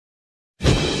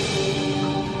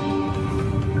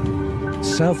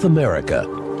South America,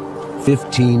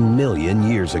 15 million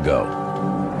years ago.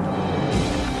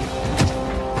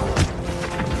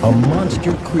 A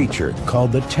monster creature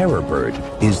called the terror bird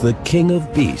is the king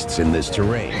of beasts in this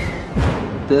terrain.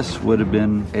 This would have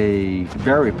been a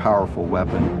very powerful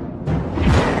weapon.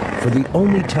 For the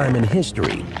only time in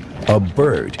history, a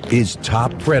bird is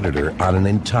top predator on an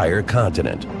entire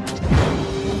continent.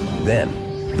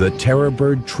 Then, the terror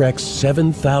bird treks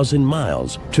 7,000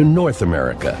 miles to North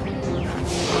America.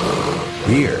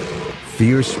 Here,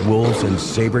 fierce wolves and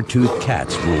saber-toothed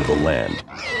cats rule the land.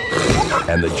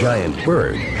 And the giant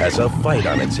bird has a fight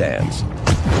on its hands.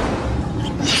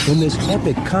 In this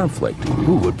epic conflict,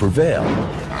 who would prevail?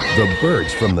 The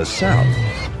birds from the south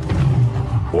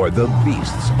or the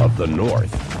beasts of the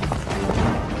north?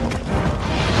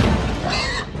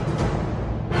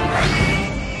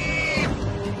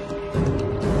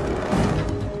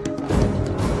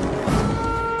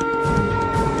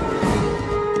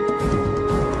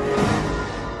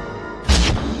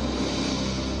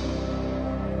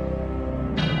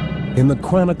 In the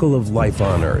chronicle of life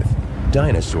on Earth,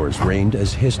 dinosaurs reigned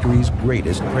as history's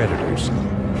greatest predators.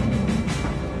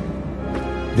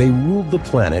 They ruled the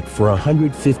planet for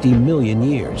 150 million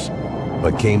years,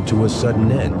 but came to a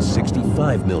sudden end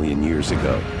 65 million years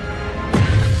ago.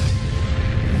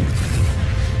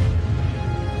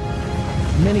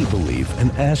 Many believe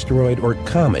an asteroid or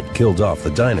comet killed off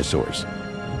the dinosaurs.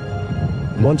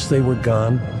 Once they were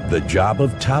gone, the job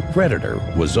of top predator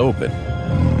was open.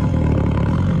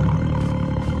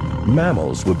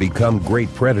 Mammals would become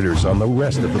great predators on the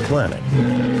rest of the planet.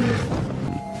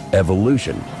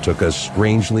 Evolution took a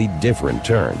strangely different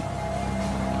turn.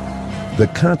 The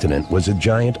continent was a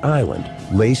giant island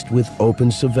laced with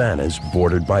open savannas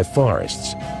bordered by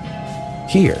forests.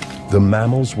 Here, the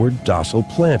mammals were docile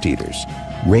plant eaters,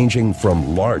 ranging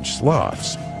from large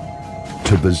sloths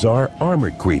to bizarre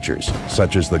armored creatures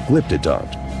such as the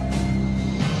glyptodont.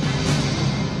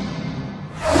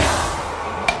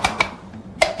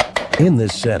 In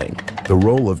this setting, the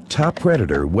role of top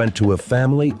predator went to a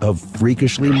family of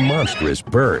freakishly monstrous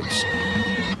birds.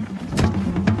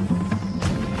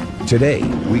 Today,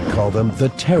 we call them the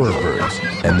terror birds,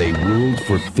 and they ruled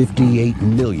for 58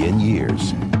 million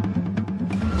years.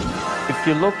 If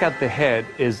you look at the head,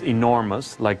 is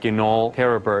enormous, like in all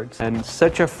terror birds, and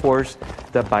such a force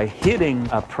that by hitting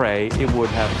a prey, it would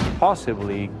have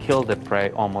possibly killed the prey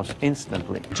almost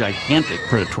instantly. Gigantic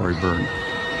predatory bird.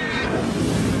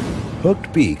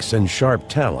 Hooked beaks and sharp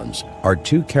talons are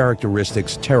two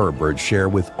characteristics terror birds share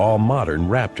with all modern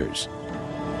raptors.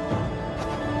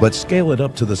 But scale it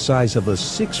up to the size of a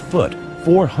 6-foot,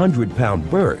 400-pound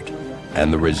bird,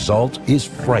 and the result is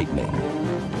frightening.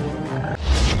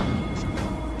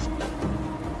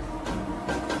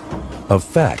 A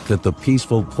fact that the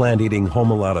peaceful plant-eating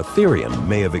Homolototherium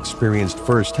may have experienced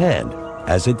firsthand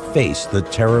as it faced the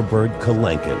terror bird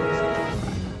Kelenken.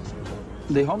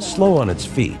 Slow on its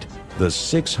feet, the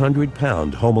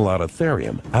 600-pound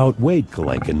Homolototherium outweighed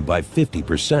Kelenken by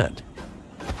 50%.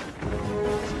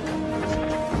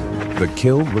 The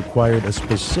kill required a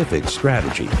specific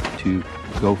strategy. To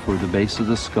go for the base of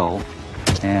the skull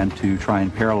and to try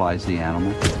and paralyze the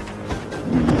animal.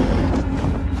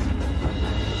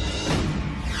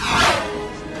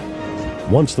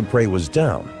 Once the prey was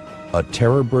down, a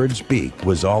terror bird's beak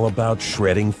was all about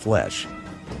shredding flesh.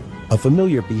 A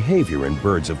familiar behavior in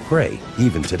birds of prey,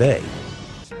 even today.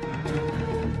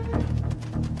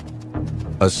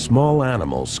 A small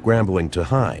animal scrambling to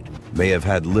hide may have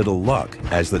had little luck,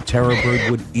 as the terror bird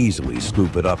would easily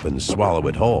scoop it up and swallow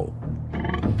it whole.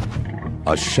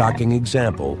 A shocking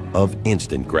example of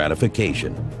instant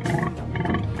gratification.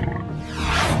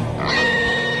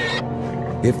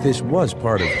 If this was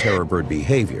part of terror bird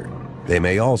behavior, they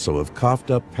may also have coughed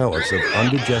up pellets of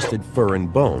undigested fur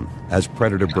and bone, as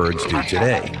predator birds do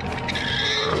today.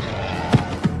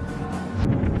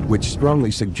 Which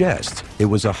strongly suggests it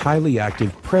was a highly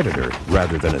active predator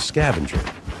rather than a scavenger.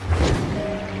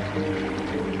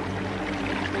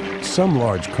 Some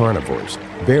large carnivores,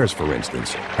 bears for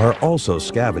instance, are also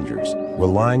scavengers,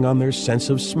 relying on their sense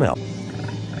of smell.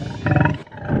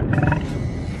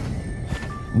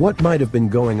 What might have been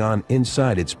going on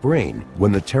inside its brain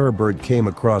when the terror bird came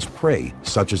across prey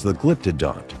such as the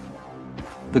glyptodont?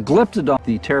 The glyptodont,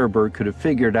 the terror bird, could have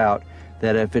figured out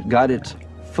that if it got its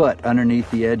foot underneath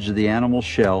the edge of the animal's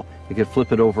shell, it could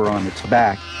flip it over on its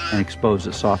back and expose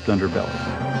its soft underbelly.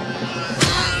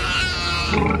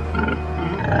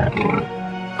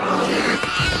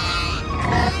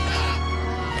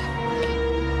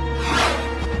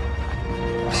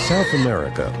 South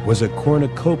America was a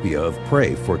cornucopia of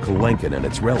prey for Kelenken and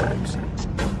its relatives.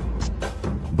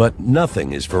 But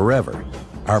nothing is forever.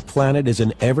 Our planet is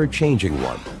an ever-changing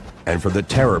one. And for the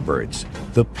terror birds,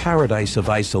 the paradise of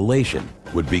isolation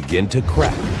would begin to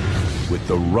crack with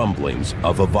the rumblings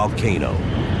of a volcano.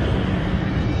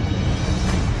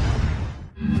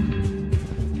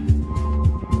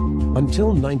 Until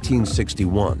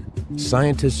 1961,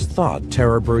 scientists thought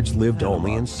terror birds lived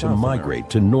only in to migrate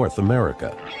to North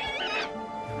America.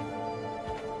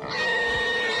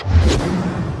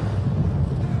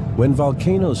 When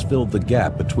volcanoes filled the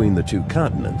gap between the two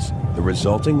continents, the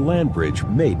resulting land bridge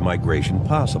made migration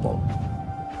possible.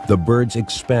 The birds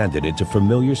expanded into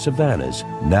familiar savannas,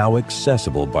 now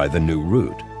accessible by the new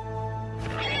route.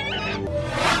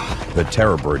 The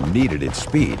terror bird needed its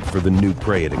speed for the new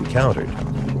prey it encountered.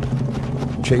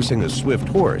 Chasing a swift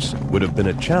horse would have been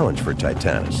a challenge for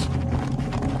Titanus.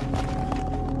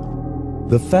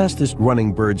 The fastest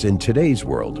running birds in today's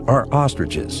world are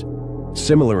ostriches.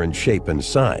 Similar in shape and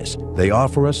size, they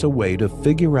offer us a way to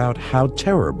figure out how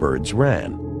terror birds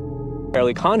ran.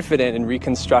 Fairly confident in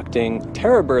reconstructing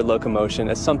terror bird locomotion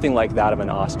as something like that of an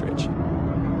ostrich.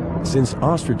 Since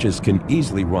ostriches can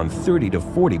easily run 30 to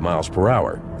 40 miles per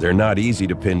hour, they're not easy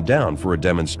to pin down for a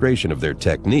demonstration of their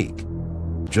technique,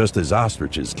 just as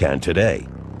ostriches can today.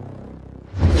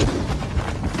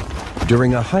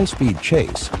 During a high-speed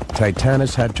chase,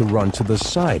 Titanus had to run to the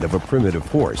side of a primitive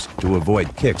horse to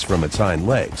avoid kicks from its hind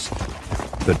legs.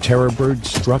 The terror bird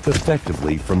struck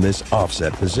effectively from this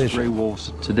offset position. Gray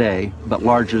wolves today, but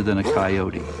larger than a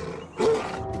coyote.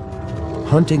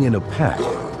 Hunting in a pack,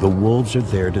 the wolves are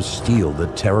there to steal the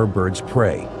terror bird's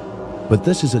prey. But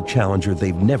this is a challenger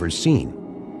they've never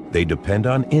seen. They depend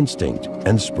on instinct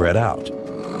and spread out.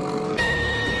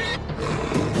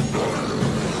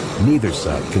 Neither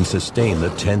side can sustain the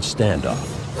tense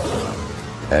standoff.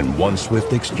 And one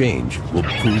swift exchange will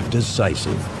prove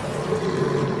decisive.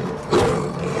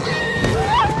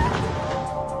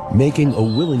 Making a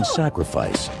willing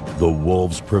sacrifice, the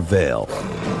wolves prevail.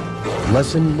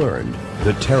 Lesson learned,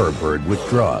 the terror bird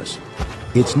withdraws.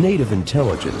 Its native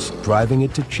intelligence driving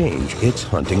it to change its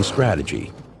hunting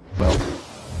strategy.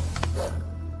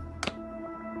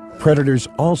 Predators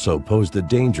also posed a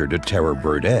danger to terror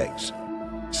bird eggs.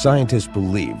 Scientists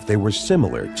believe they were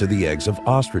similar to the eggs of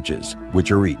ostriches,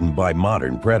 which are eaten by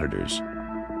modern predators.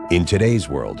 In today's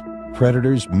world,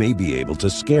 predators may be able to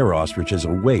scare ostriches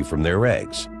away from their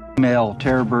eggs. Female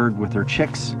terror bird with her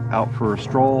chicks out for a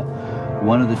stroll.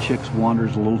 One of the chicks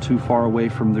wanders a little too far away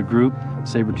from the group.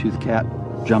 Saber-toothed cat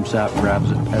jumps out and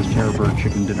grabs it as terror bird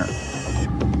chicken dinner.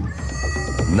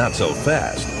 Not so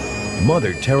fast.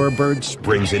 Mother terror bird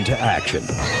springs into action.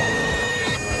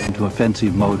 Into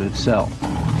offensive mode itself.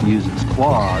 Use its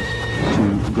claws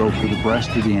to go for the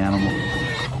breast of the animal.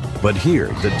 But here,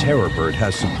 the terror bird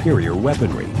has superior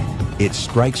weaponry. It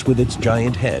strikes with its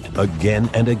giant head again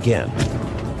and again.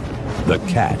 The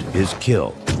cat is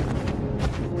killed.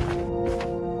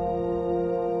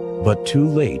 But too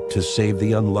late to save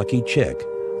the unlucky chick,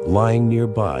 lying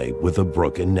nearby with a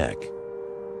broken neck.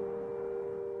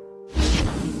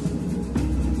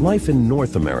 Life in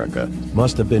North America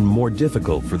must have been more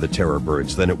difficult for the terror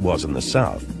birds than it was in the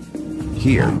South.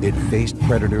 Here, it faced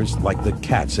predators like the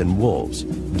cats and wolves,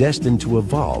 destined to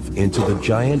evolve into the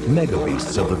giant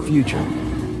megabeasts of the future.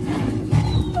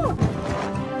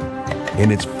 In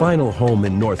its final home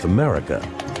in North America,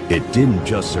 it didn't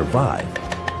just survive,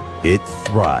 it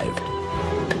thrived.